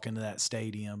to walk into that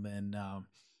stadium. And a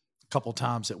couple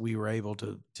times that we were able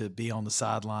to be on the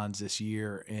sidelines this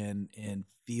year and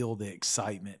feel the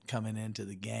excitement coming into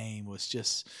the game was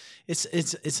just,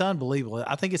 it's unbelievable.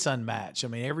 I think it's unmatched. I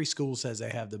mean, every school says they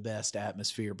have the best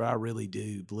atmosphere, but I really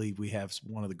do believe we have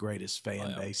one of the greatest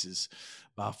fan bases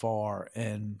by far.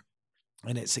 And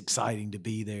it's exciting to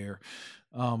be there.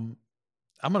 I'm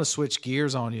going to switch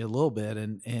gears on you a little bit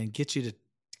and get you to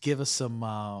give us some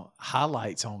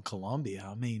highlights on Columbia.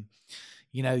 I mean,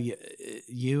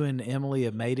 you and Emily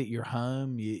have made it your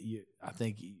home. I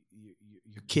think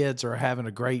your kids are having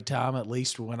a great time, at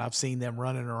least when I've seen them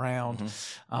running around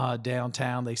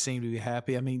downtown. They seem to be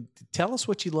happy. I mean, tell us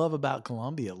what you love about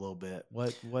Columbia a little bit.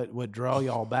 What draw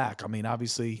y'all back? I mean,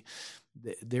 obviously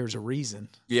there's a reason.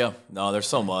 Yeah, no, there's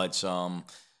so much.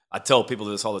 I tell people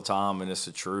this all the time, and it's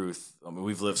the truth. I mean,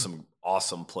 we've lived some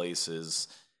awesome places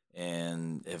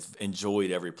and have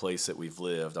enjoyed every place that we've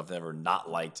lived. I've never not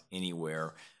liked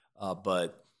anywhere,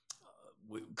 but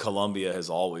Columbia has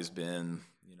always been,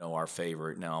 our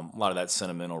favorite. Now, a lot of that's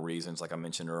sentimental reasons. Like I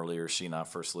mentioned earlier, she and I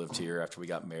first lived here after we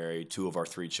got married. 2 of our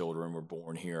 3 children were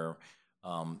born here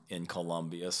in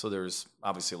Columbia. So there's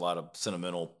obviously a lot of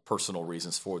sentimental, personal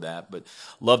reasons for that. But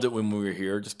loved it when we were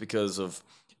here just because of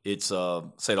it's,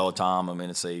 say it all the time, I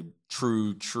mean, it's a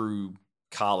true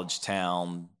college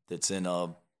town that's in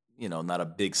a, not a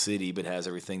big city, but has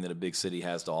everything that a big city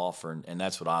has to offer. And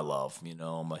that's what I love.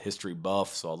 I'm a history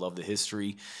buff, so I love the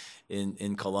history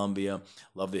in Columbia,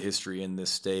 love the history in this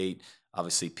state.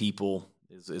 Obviously, people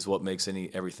is what makes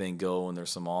everything go, and there's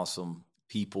some awesome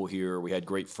people here. We had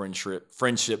great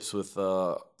friendships with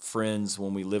friends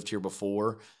when we lived here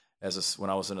before, when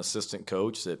I was an assistant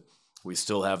coach, that we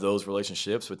still have those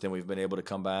relationships, but then we've been able to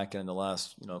come back and in the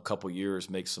last couple years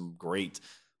make some great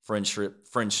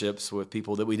friendships with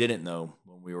people that we didn't know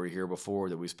when we were here before,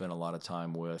 that we spent a lot of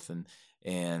time with.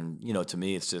 And to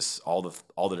me, it's just all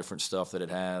the different stuff that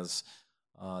it has,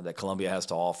 that Columbia has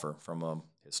to offer, from a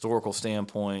historical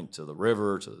standpoint, to the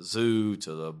river, to the zoo,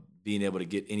 to the being able to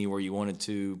get anywhere you wanted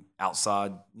to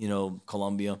outside,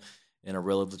 Columbia in a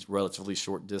relatively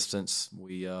short distance.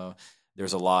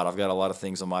 There's a lot. I've got a lot of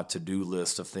things on my to-do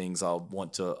list of things I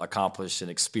want to accomplish and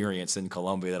experience in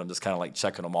Columbia that I'm just kind of like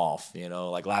checking them off.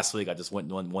 Like last week, I just went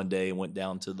one day and went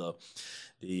down to the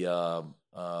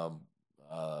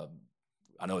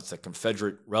I know it's the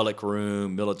Confederate Relic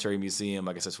Room, Military Museum.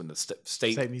 I guess that's when the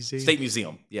State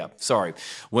Museum. Yeah, sorry.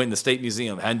 Went in the State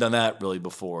Museum. Hadn't done that really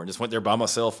before. And just went there by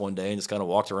myself one day and just kind of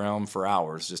walked around for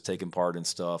hours, just taking part in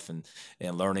stuff and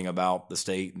learning about the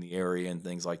state and the area and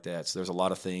things like that. So there's a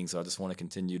lot of things I just want to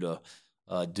continue to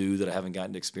do that I haven't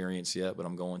gotten to experience yet, but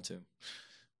I'm going to.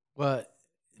 Well,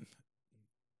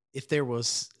 if there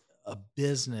was a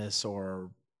business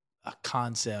or a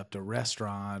concept, a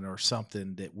restaurant or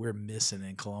something that we're missing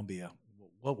in Columbia,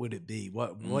 what would it be?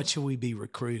 What should we be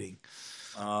recruiting?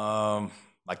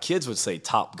 My kids would say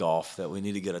Top Golf, that we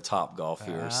need to get a Top Golf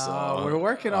here. So we're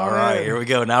working on it. All right, here we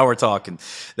go. Now we're talking.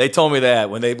 They told me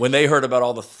that when they heard about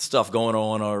all the stuff going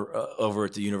on over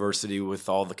at the university with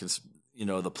all the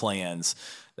the plans,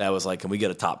 that was like, can we get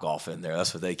a Top Golf in there?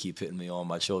 That's what they keep hitting me on.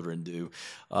 My children do.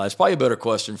 It's probably a better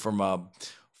question for my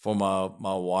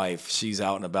wife. She's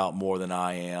out and about more than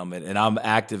I am, and I'm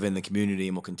active in the community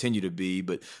and will continue to be,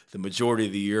 but the majority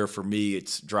of the year for me,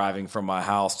 it's driving from my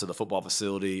house to the football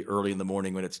facility early in the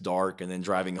morning when it's dark, and then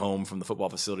driving home from the football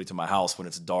facility to my house when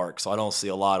it's dark. So I don't see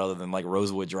a lot other than like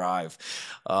Rosewood Drive.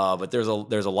 But there's a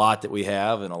lot that we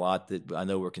have, and a lot that I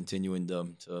know we're continuing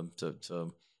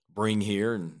to bring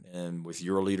here, and with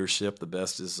your leadership, the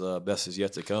best is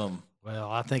yet to come.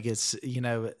 Well, I think it's,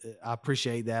 I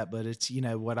appreciate that, but it's,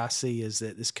 what I see is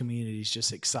that this community is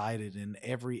just excited, and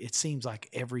it seems like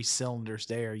every cylinder's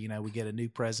there. We get a new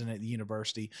president at the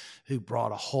university who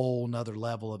brought a whole nother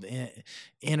level of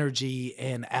energy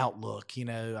and outlook.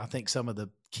 I think some of the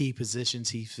key positions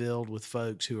he filled with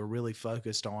folks who are really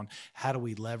focused on how do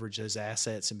we leverage those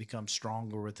assets and become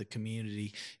stronger with the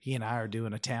community. He and I are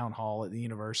doing a town hall at the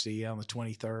university on the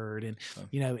 23rd,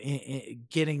 and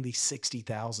getting these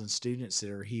 60,000 students that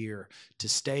are here to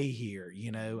stay here.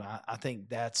 I think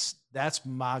that's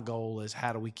my goal, is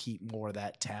how do we keep more of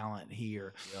that talent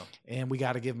here? And we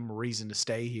got to give them a reason to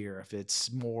stay here. If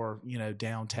it's more,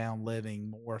 downtown living,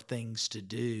 more things to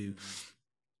do,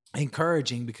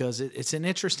 encouraging, because it's an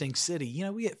interesting city.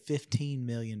 We get 15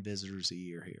 million visitors a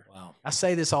year here. Wow. I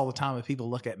say this all the time, and people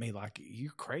look at me like,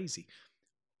 you're crazy.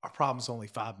 Our problem's only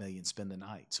 5 million spend the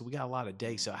night. So we got a lot of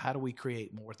days. So how do we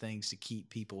create more things to keep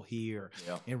people here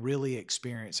and really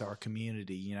experience our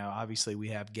community? Obviously we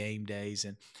have game days,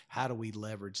 and how do we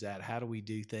leverage that? How do we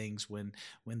do things when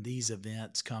these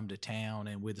events come to town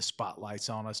and with the spotlights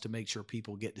on us to make sure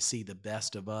people get to see the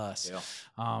best of us?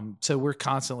 So we're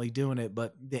constantly doing it,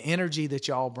 but the energy that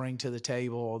y'all bring to the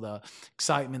table, the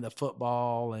excitement, the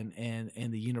football and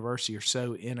the university are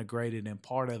so integrated and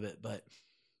part of it. But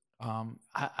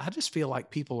I just feel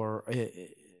like people are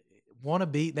want to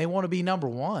be number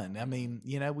one. I mean,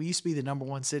 we used to be the number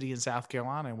one city in South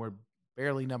Carolina, and we're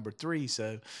barely number 3.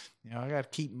 So, I got to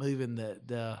keep moving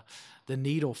the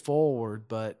needle forward.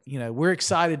 But we're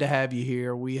excited to have you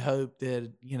here. We hope that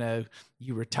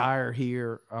you retire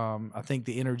here. I think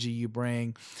the energy you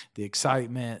bring, the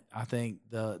excitement, I think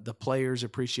the players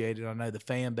appreciate it. I know the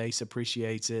fan base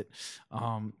appreciates it.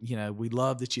 We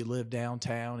love that you live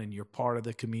downtown and you're part of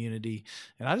the community.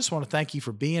 And I just want to thank you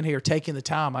for being here, taking the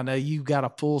time. I know you've got a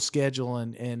full schedule,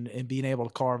 and being able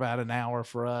to carve out an hour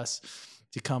for us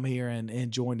to come here and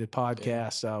join the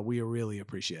podcast. We really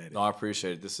appreciate it. No, I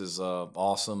appreciate it. This is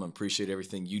awesome. I appreciate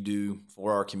everything you do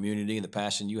for our community, and the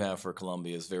passion you have for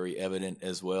Columbia is very evident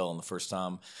as well. And the first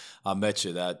time I met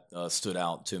you, that stood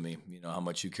out to me, how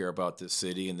much you care about this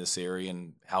city and this area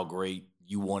and how great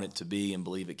you want it to be and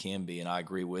believe it can be. And I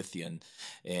agree with you.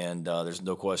 And there's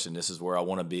no question this is where I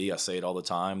want to be. I say it all the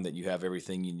time, that you have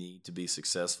everything you need to be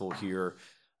successful here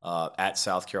at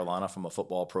South Carolina from a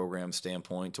football program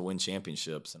standpoint to win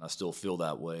championships. And I still feel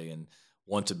that way and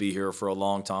want to be here for a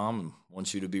long time, and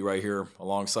want you to be right here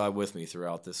alongside with me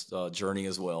throughout this journey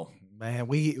as well. Man,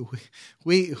 we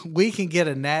can get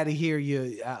a natty here.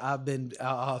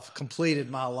 I've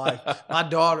completed my life. My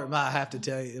daughter, I have to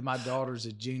tell you, my daughter's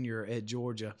a junior at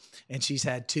Georgia, and she's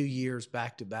had 2 years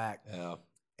back to back. Yeah.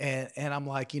 And I'm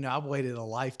like, I've waited a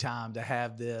lifetime to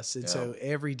have this. And so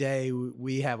every day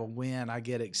we have a win, I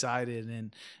get excited.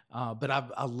 And but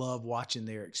I love watching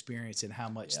their experience and how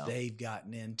much they've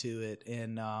gotten into it.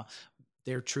 And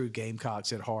they're true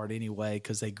Gamecocks at heart anyway,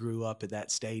 because they grew up at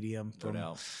that stadium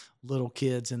from little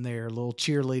kids in their little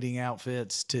cheerleading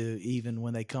outfits to even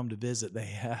when they come to visit, they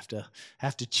have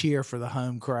to cheer for the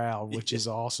home crowd, which is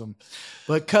awesome.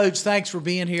 But Coach, thanks for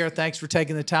being here. Thanks for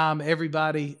taking the time.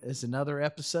 Everybody, it's another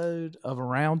episode of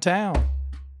Around Town.